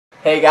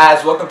Hey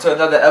guys, welcome to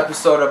another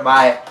episode of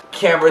my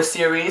camera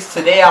series.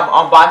 Today I'm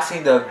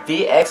unboxing the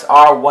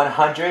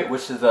VXR100,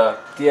 which is a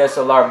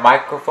DSLR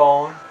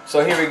microphone.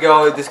 So here we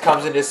go. This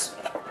comes in this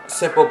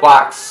simple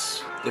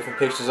box. Different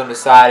pictures on the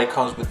side. It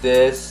comes with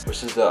this,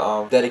 which is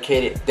the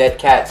dedicated dead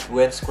cat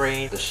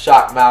windscreen, the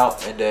shock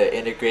mount, and the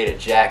integrated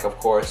jack, of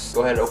course.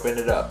 Go ahead and open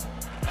it up.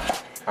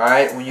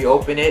 Alright, when you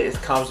open it, it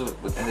comes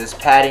within this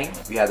padding.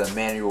 We have the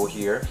manual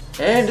here.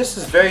 And this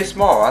is very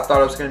small. I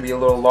thought it was going to be a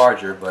little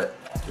larger, but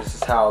this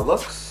is how it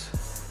looks.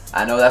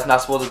 I know that's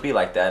not supposed to be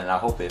like that, and I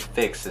hope it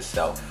fixes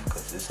itself,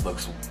 because this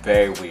looks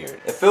very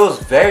weird. It feels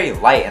very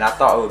light, and I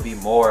thought it would be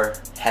more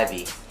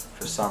heavy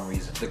for some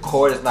reason. The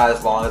cord is not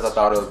as long as I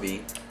thought it would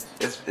be.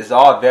 It's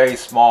all very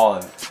small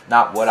and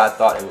not what I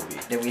thought it would be.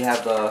 Then we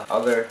have the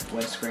other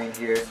windscreen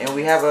here, and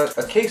we have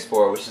a case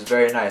for it, which is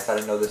very nice. I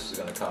didn't know this was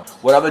gonna come.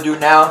 What I'm gonna do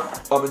now,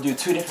 I'm gonna do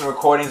two different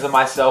recordings of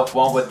myself,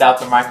 one without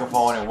the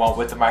microphone and one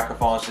with the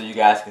microphone, so you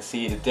guys can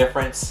see the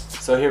difference.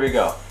 So here we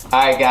go.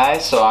 Alright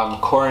guys, so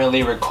I'm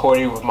currently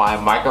recording with my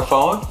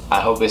microphone.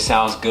 I hope it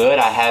sounds good.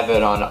 I have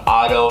it on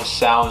auto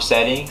sound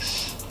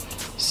settings,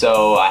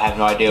 so I have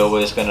no idea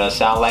what it's gonna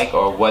sound like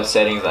or what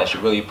settings I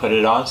should really put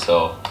it on.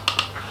 So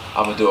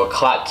I'm gonna do a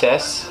clap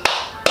test,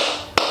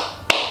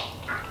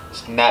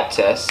 snap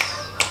test,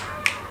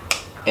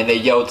 and a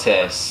yo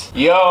test.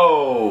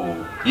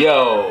 Yo!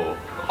 Yo!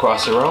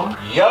 Across the room.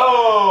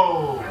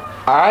 Yo!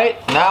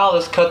 Alright, now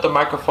let's cut the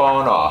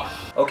microphone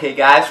off. Okay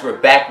guys, we're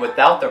back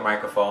without the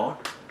microphone.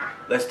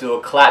 Let's do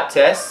a clap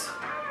test,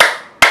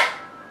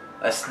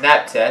 a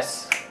snap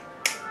test.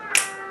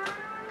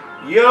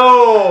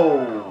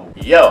 Yo!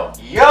 Yo!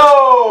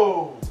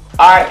 Yo!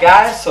 Alright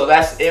guys, so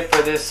that's it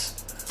for this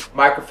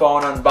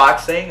microphone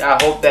unboxing.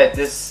 I hope that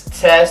this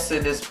test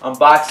and this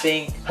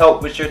unboxing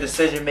help with your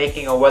decision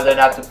making on whether or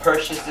not to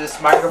purchase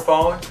this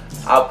microphone.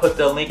 I'll put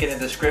the link in the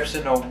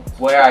description on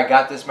where I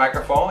got this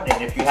microphone,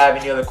 and if you have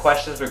any other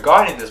questions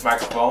regarding this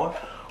microphone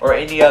or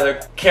any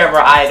other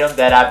camera item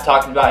that I've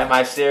talked about in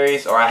my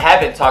series or I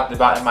haven't talked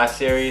about in my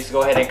series,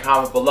 go ahead and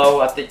comment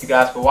below. I thank you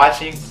guys for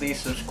watching. Please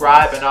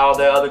subscribe and all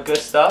the other good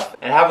stuff,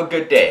 and have a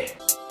good day.